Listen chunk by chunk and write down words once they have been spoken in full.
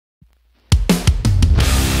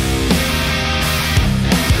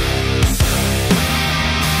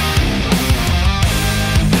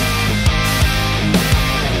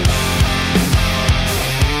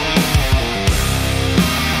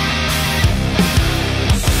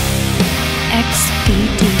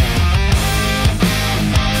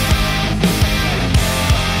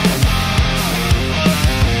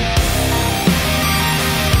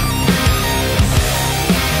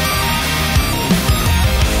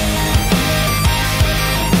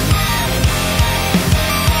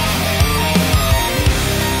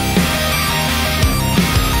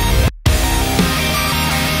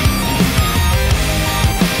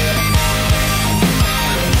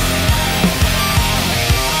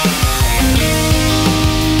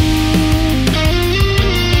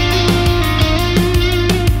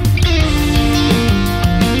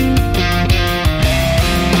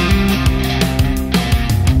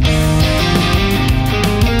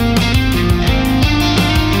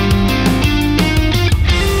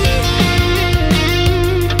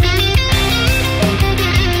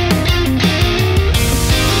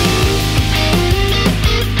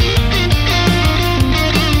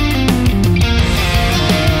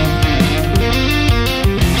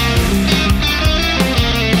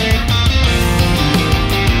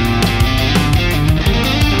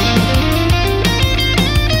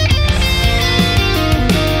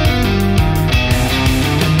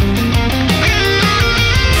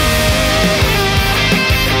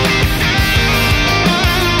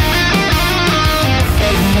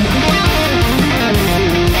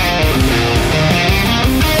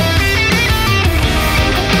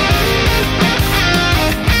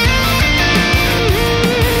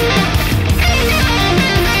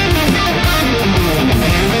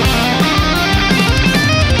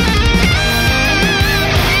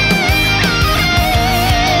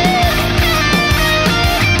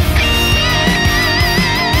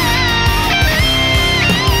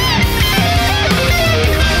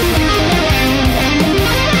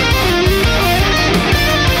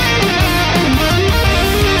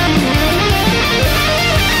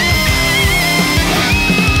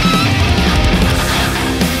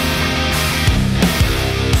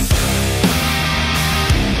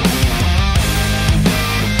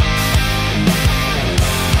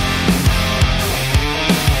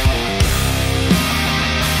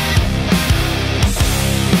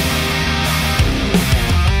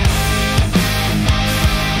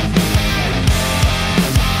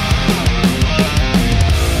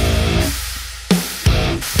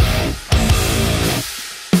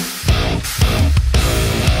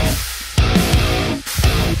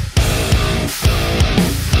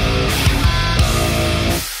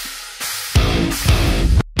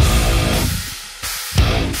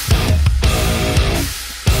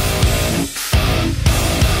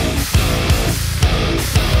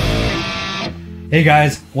Hey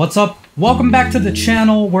guys, what's up? Welcome back to the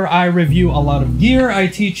channel where I review a lot of gear, I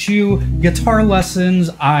teach you guitar lessons,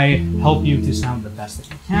 I help you to sound the best that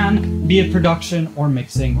you can, be it production or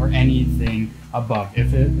mixing or anything above.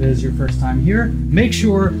 If it is your first time here, make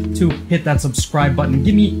sure to hit that subscribe button,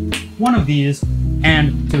 give me one of these,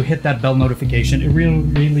 and to hit that bell notification. It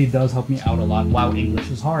really does help me out a lot. Wow,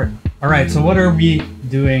 English is hard. Alright, so what are we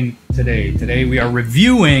doing today? Today we are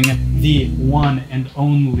reviewing the one and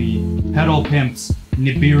only Pedal Pimps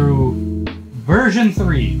Nibiru version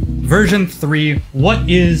 3. Version 3, what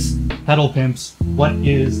is Pedal Pimps? What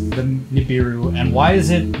is the Nibiru? And why is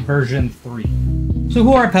it version 3? So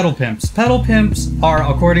who are Pedal Pimps? Pedal Pimps are,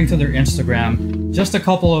 according to their Instagram, just a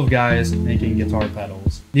couple of guys making guitar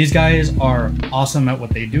pedals. These guys are awesome at what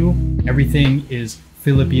they do. Everything is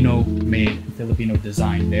Filipino made, Filipino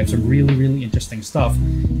designed. They have some really interesting stuff.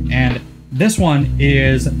 And this one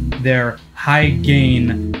is their high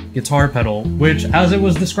gain guitar pedal, which, as it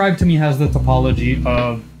was described to me, has the topology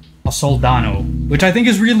of a Soldano, which I think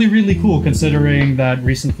is really cool considering that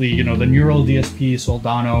recently, you know, the Neural DSP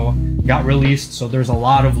Soldano got released, so there's a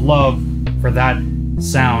lot of love for that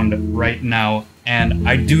sound right now, and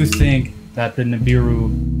I do think that the Nibiru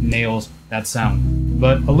nails that sound.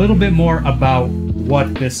 But a little bit more about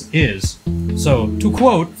what this is. So, to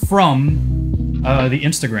quote from the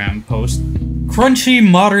Instagram post, "Crunchy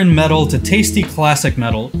modern metal to tasty classic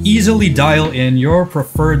metal, easily dial in your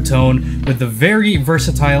preferred tone with the very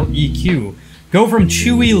versatile EQ. Go from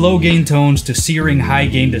chewy low-gain tones to searing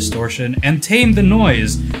high-gain distortion, and tame the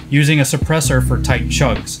noise using a suppressor for tight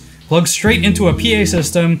chugs. Plug straight into a PA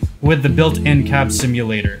system with the built-in cab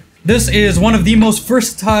simulator. This is one of the most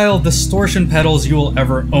versatile distortion pedals you will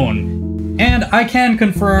ever own." And I can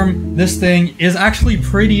confirm this thing is actually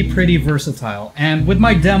pretty versatile. And with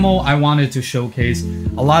my demo, I wanted to showcase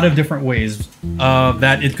a lot of different ways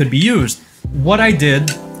that it could be used. What I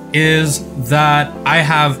did is that I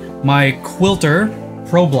have my Quilter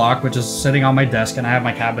Pro Block, which is sitting on my desk, and I have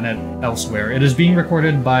my cabinet elsewhere. It is being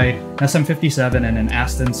recorded by an SM57 and an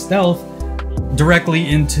Aston Stealth directly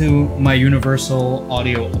into my Universal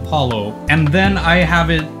Audio Apollo. And then I have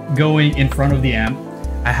it going in front of the amp.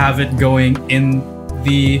 I have it going in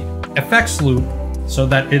the effects loop so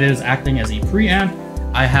that it is acting as a preamp.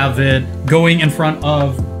 I have it going in front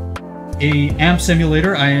of a amp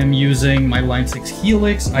simulator. I am using my Line 6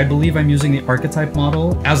 Helix. I believe I'm using the Archetype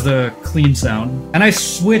model as the clean sound. And I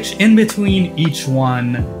switch in between each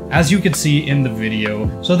one, as you can see in the video,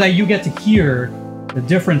 so that you get to hear the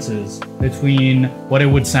differences between what it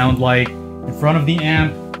would sound like in front of the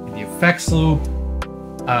amp, in the effects loop,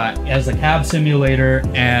 as a cab simulator,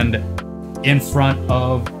 and in front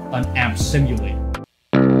of an amp simulator.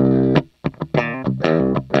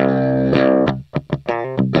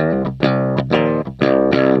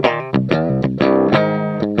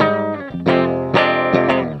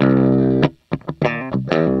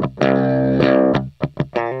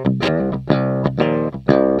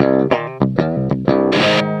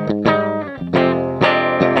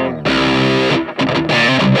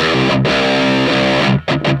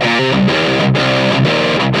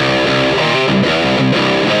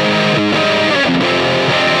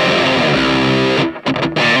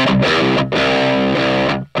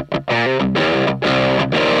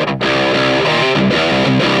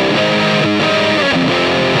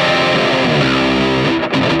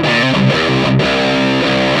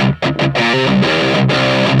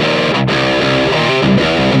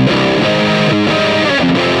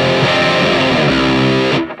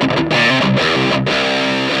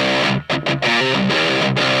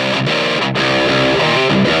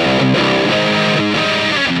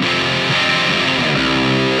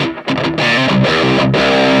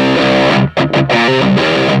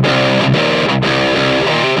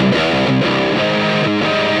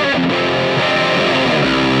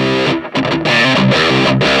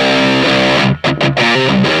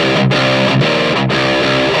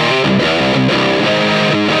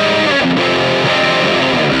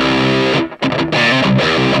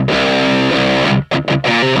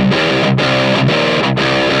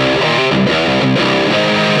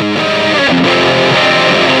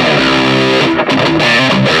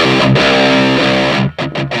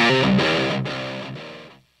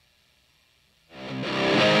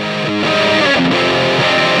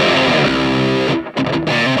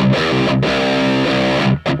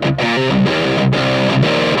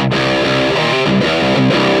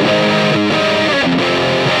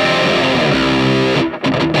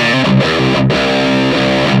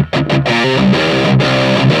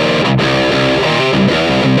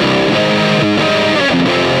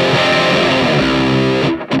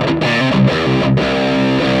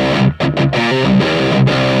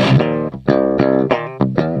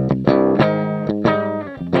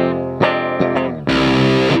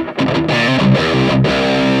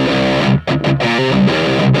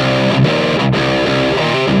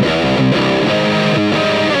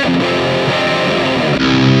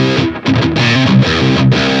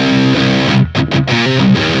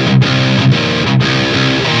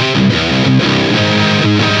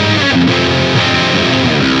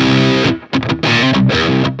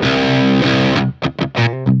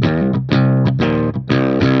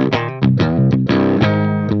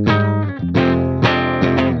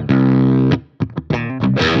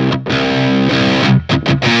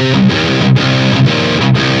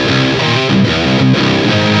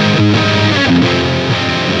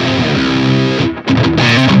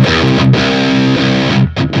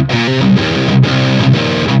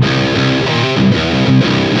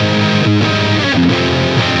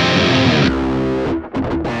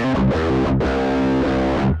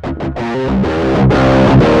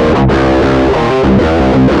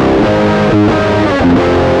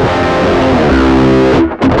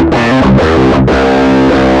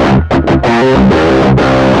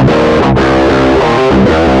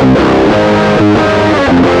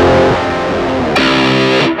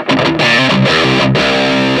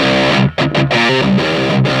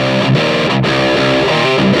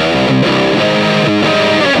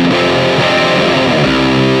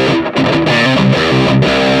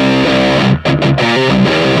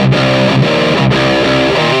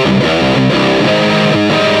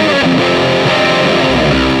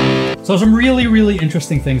 So some really, really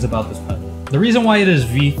interesting things about this pedal. The reason why it is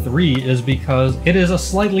V3 is because it is a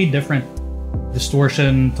slightly different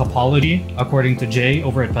distortion topology, according to Jay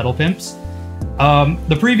over at Pedal Pimps.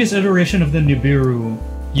 The previous iteration of the Nibiru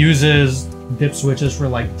uses dip switches for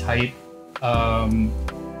like tight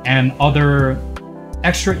and other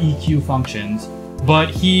extra EQ functions, but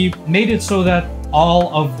he made it so that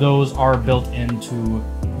all of those are built into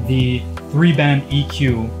the 3-band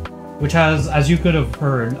EQ, which has, as you could have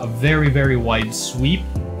heard, a very, very wide sweep.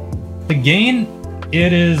 The gain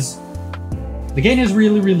is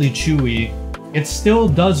really, really chewy. It still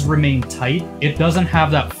does remain tight. It doesn't have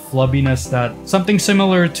that flubbiness that something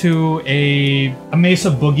similar to a Mesa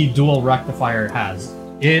Boogie dual rectifier has.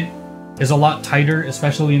 It is a lot tighter,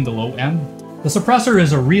 especially in the low end. The suppressor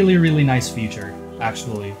is a really, really nice feature,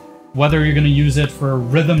 actually. Whether you're going to use it for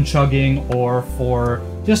rhythm chugging or for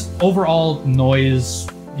just overall noise,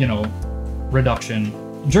 you know, reduction.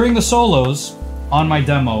 During the solos on my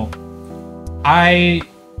demo, I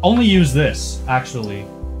only use this, actually.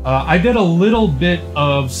 I did a little bit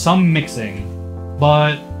of some mixing,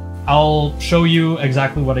 but I'll show you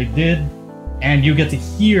exactly what I did, and you get to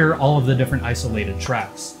hear all of the different isolated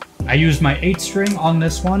tracks. I used my 8-string on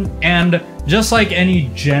this one, and just like any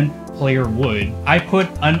gent player would, I put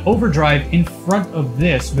an overdrive in front of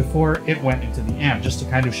this before it went into the amp, just to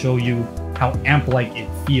kind of show you how amp-like it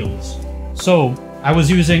feels. So I was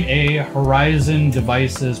using a Horizon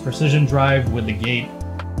Devices precision drive with the gate,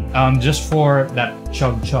 just for that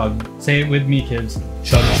chug-chug. Say it with me, kids.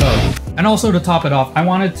 Chug-chug. And also to top it off, I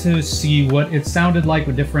wanted to see what it sounded like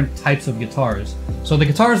with different types of guitars. So the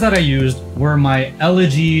guitars that I used were my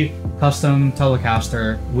Elegy custom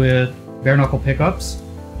Telecaster with bare knuckle pickups.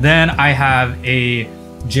 Then I have a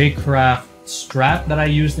J-Craft Strat that I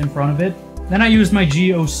used in front of it. Then I used my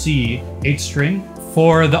GOC 8-string.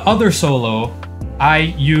 For the other solo, I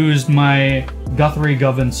used my Guthrie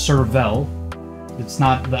Govan Servel. It's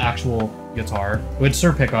not the actual guitar, with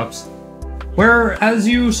Sir pickups. Where, as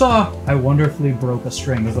you saw, I wonderfully broke a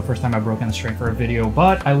string. This is the first time I've broken a string for a video,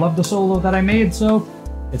 but I love the solo that I made, so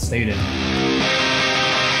it stayed in.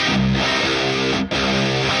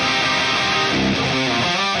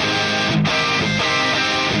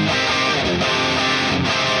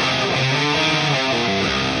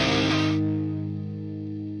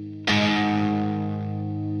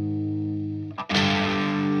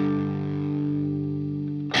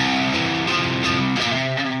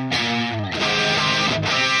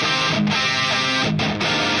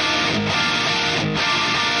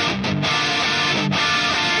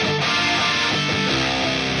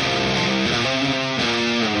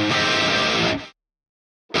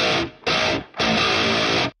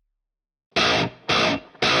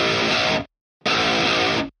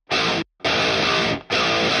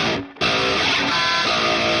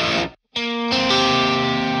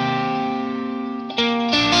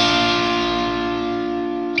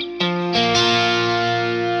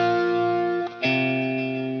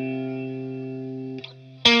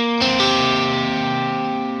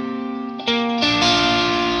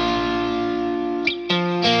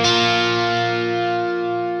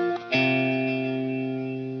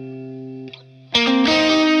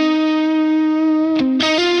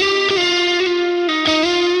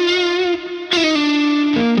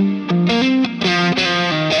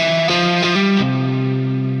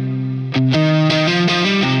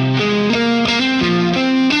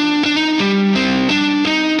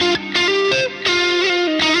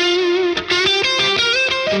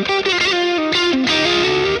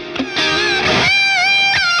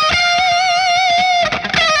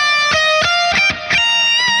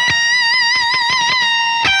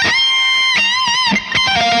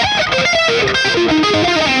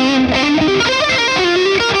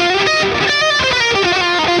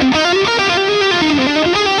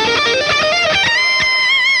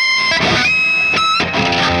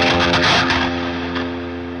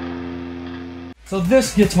 So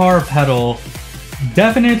this guitar pedal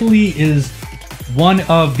definitely is one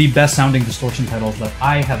of the best sounding distortion pedals that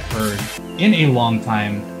I have heard in a long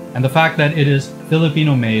time. And the fact that it is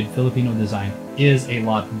Filipino made, Filipino design is a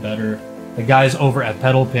lot better. The guys over at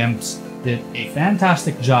Pedal Pimps did a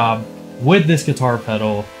fantastic job with this guitar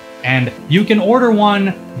pedal. And you can order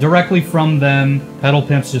one directly from them. Pedal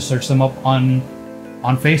Pimps, just search them up on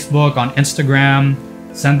Facebook, on Instagram,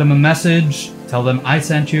 send them a message, tell them I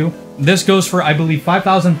sent you. This goes for, I believe,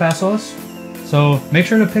 5,000 pesos. So make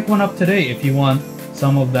sure to pick one up today if you want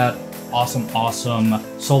some of that awesome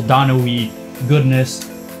Soldano-y goodness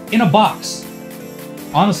in a box.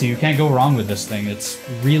 honestly, you can't go wrong with this thing. It's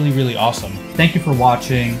really, really awesome. Thank you for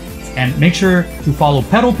watching, and make sure to follow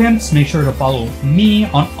Pedal Pimps. Make sure to follow me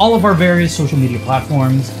on all of our various social media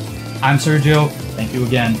platforms. I'm Sergio. Thank you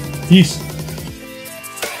again. Peace.